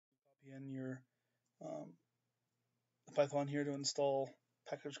again your Python here to install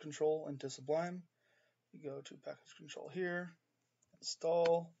package control into Sublime. You go to package control here,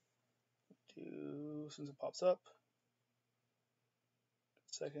 install, as soon as it pops up,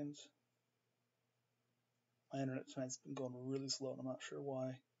 seconds. My internet tonight's been going really slow and I'm not sure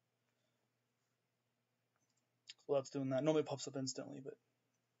why. So that's doing that. Normally it pops up instantly, but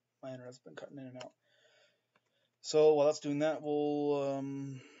my internet's been cutting in and out. So while that's doing that, we'll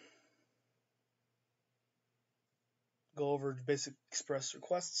go over basic express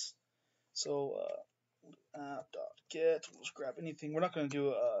requests. So app.get, we'll just grab anything. We're not going to do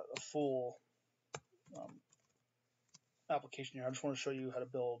a full application here. I just want to show you how to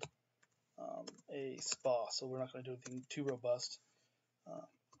build a spa. So we're not going to do anything too robust.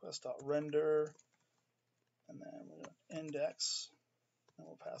 Request.render, and then we're going to index, and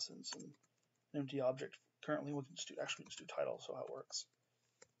we'll pass in some empty object. Currently, we can just do title. So how it works.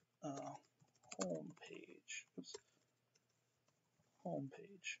 Home page. Oops. Home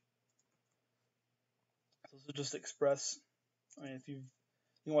page. So this is just express. I mean, if you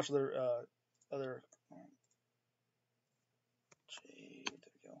can watch other Jade.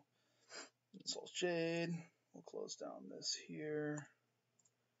 There we go. Installs Jade. We'll close down this here.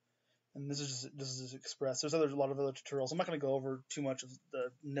 And this is Express. There's a lot of other tutorials. I'm not going to go over too much of the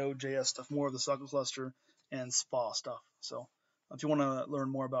Node.js stuff, more of the Socketcluster and SPA stuff. So if you want to learn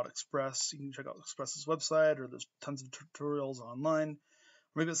more about Express, you can check out Express's website, or there's tons of tutorials online.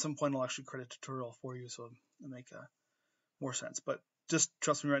 Or maybe at some point I'll actually create a tutorial for you, so it'll make more sense. But just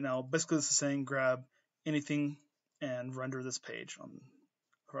trust me right now. Basically, this is saying grab anything and render this page from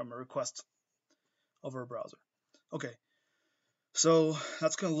a request over a browser. Okay. So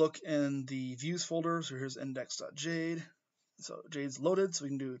that's going to look in the views folder. So here's index.jade. So Jade's loaded, so we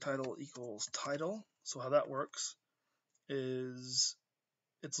can do title equals title. So how that works is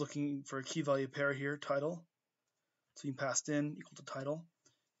it's looking for a key value pair here, title. So you can pass in equal to title.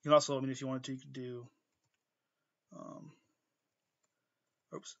 You can also, if you wanted to, you could do,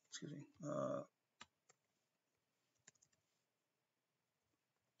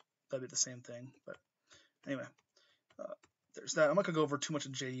 that'd be the same thing. But anyway. There's that. I'm not going to go over too much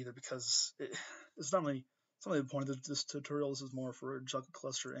in Jade either because it's not really the point of this tutorial. This is more for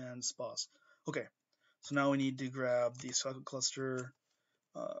Socketcluster and SPAs. Okay, so now we need to grab the Socketcluster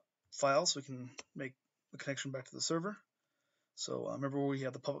file so we can make a connection back to the server. So remember we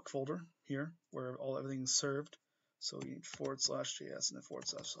have the public folder here where everything's served. So we need /js and then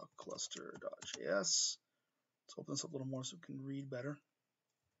 /socketcluster.js. Let's open this up a little more so we can read better.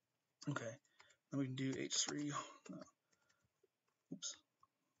 Okay, then we can do h3. Oops.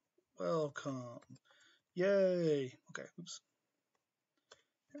 Welcome. Yay. Okay. Oops.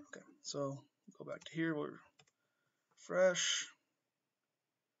 Okay. So go back to here. We're fresh.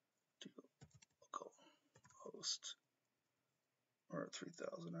 Do local host or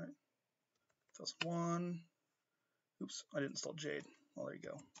 3000, right? 1001. Oops. I didn't install Jade. Well, there you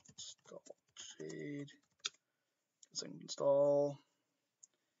go. Install Jade. Install.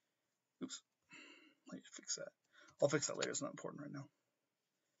 Oops. I need to fix that. I'll fix that later. It's not important right now.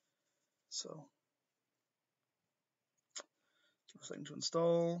 So, give a second to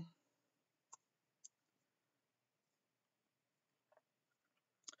install.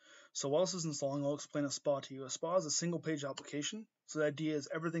 So while this is installing, I'll explain a SPA to you. A SPA is a single page application. So the idea is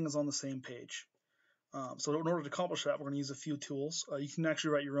everything is on the same page. So in order to accomplish that, we're going to use a few tools. You can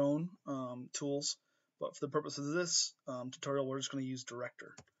actually write your own tools, but for the purpose of this tutorial, we're just going to use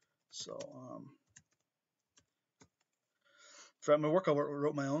Director. So throughout my work, I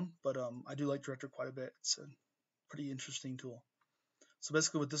wrote my own, but I do like Director quite a bit. It's a pretty interesting tool. So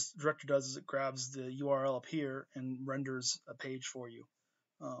basically what this Director does is it grabs the URL up here and renders a page for you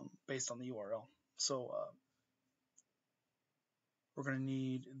based on the URL. So we're going to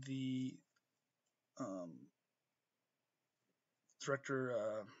need the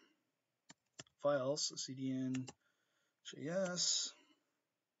Director files, so cdn.js,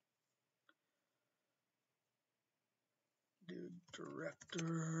 do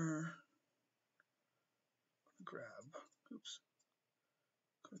Director, grab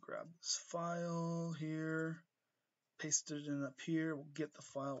this file here, paste it in up here, we'll get the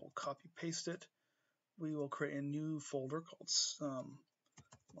file, we'll copy paste it, we will create a new folder called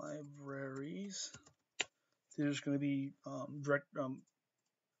libraries. There's going to be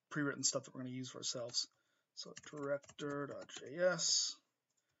pre-written stuff that we're going to use for ourselves. So director.js.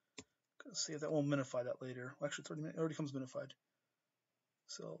 See if that won't minify that later. Well, actually, it already comes minified.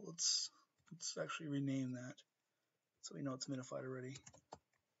 So let's actually rename that so we know it's minified already.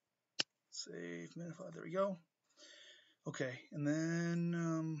 Save minified. There we go. Okay, and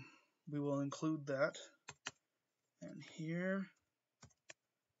then include that. And here,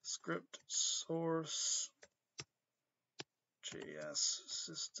 script source JS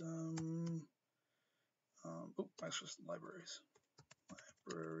system. Actually, libraries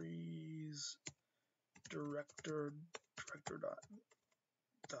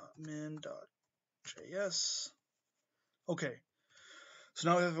director.min.js. Okay, so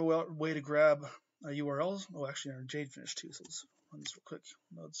now we have a way to grab URLs. Oh, actually, our Jade finished too, so let's run this real quick.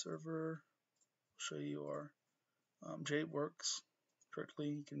 Node server. I'll show you our Jade works correctly.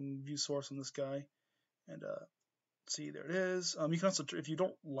 You can view source on this guy and see, there it is. You can also, if you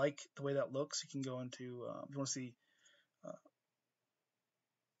don't like the way that looks, you can go into, if you want to see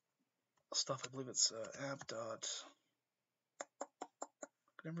stuff, I believe it's app dot, I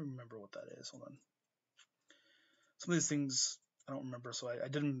can never remember what that is. Hold on. Some of these things I don't remember, so I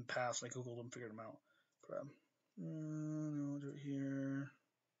did them in the past, and I googled them, figured them out. But I'll do it here.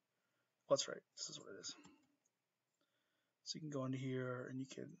 That's right. This is what it is. So you can go into here, and you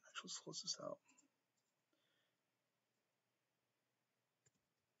can actually close this out.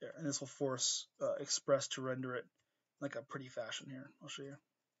 There, and this will force Express to render it like a pretty fashion here. I'll show you.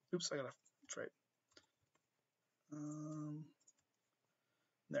 Oops, I gotta. That's right.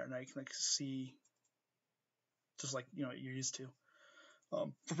 There, now you can like see, just like you're used to.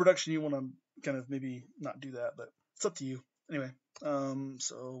 For production, you want to kind of maybe not do that, but it's up to you. Anyway,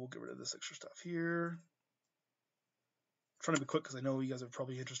 so we'll get rid of this extra stuff here. I'm trying to be quick because I know you guys are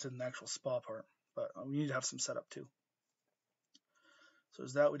probably interested in the actual SPA part, but we need to have some setup too. So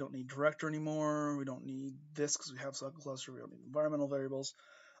there's that. We don't need director anymore. We don't need this because we have Socketcluster. We don't need environmental variables.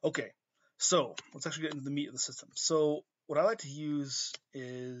 Okay, so let's actually get into the meat of the system. So what I like to use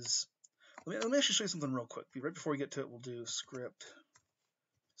is, let me actually show you something real quick. Right before we get to it, we'll do script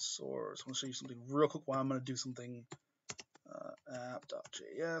source. I want to show you something real quick while I'm going to do something.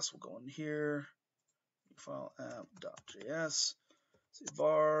 App.js. We'll go in here. File app.js. Say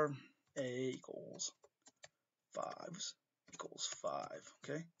var a equals 5.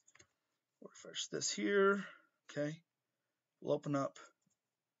 Okay. We'll refresh this here. Okay. We'll open up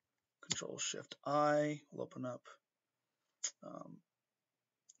Control-Shift-I. We'll open up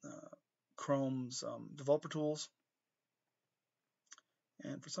Chrome's developer tools.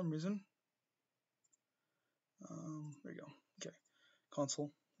 And for some reason, there you go. Okay.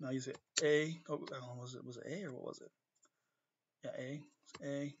 Console. Now use it A. Oh, was it A or what was it? Yeah, A.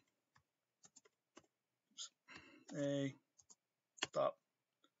 A. Oops. A. Stop.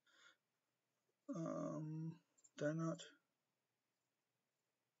 Did I not?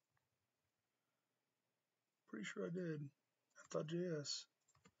 Pretty sure I did. App.js.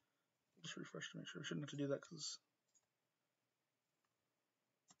 Just refresh to make sure. I shouldn't have to do that because.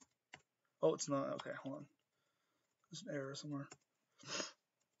 Oh, it's not. Okay, hold on. There's an error somewhere.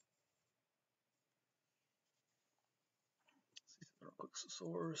 Real quick,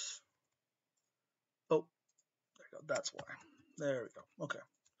 source. Oh, there you go. That's why. There we go. Okay.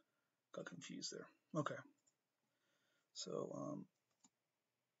 Got confused there. Okay. So,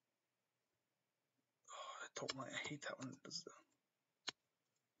 I hate that one.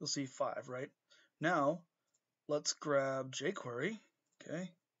 You'll see 5, right? Now, let's grab jQuery.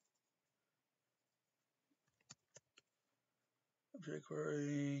 Okay.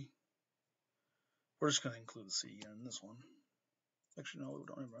 jQuery. We're just going to include the C in this one. Actually, no, we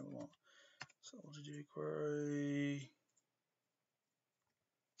don't even really want. So we'll do jQuery.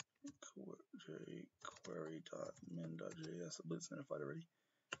 jQuery.min.js. I believe it's identified already.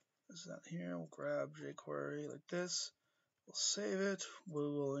 This is not here. We'll grab jQuery like this. We'll save it. We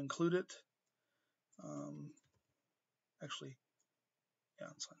will include it. Actually,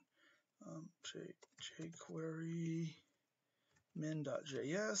 yeah, it's fine. jQuery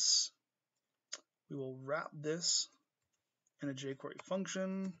min.js. We will wrap this in a jQuery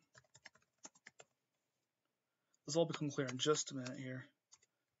function. This will all become clear in just a minute here.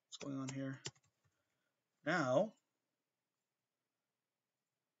 What's going on here? Now,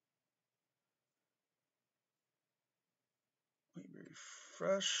 we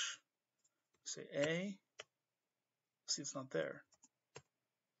refresh. Say A. See, it's not there.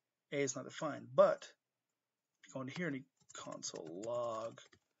 A is not defined, but if you go into here and you console log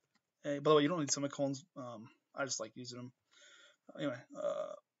A. By the way, you don't need semicolons. I just like using them. Anyway,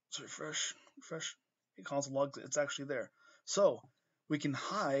 so refresh. Console log. It's actually there. So we can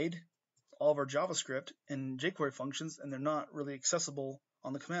hide all of our JavaScript and jQuery functions, and they're not really accessible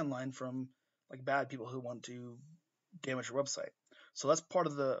on the command line from like bad people who want to damage your website. So that's part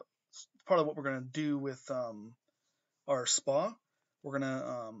of what we're going to do with our SPA. We're going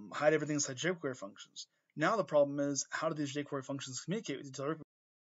to hide everything inside jQuery functions. Now the problem is, how do these jQuery functions communicate with each other?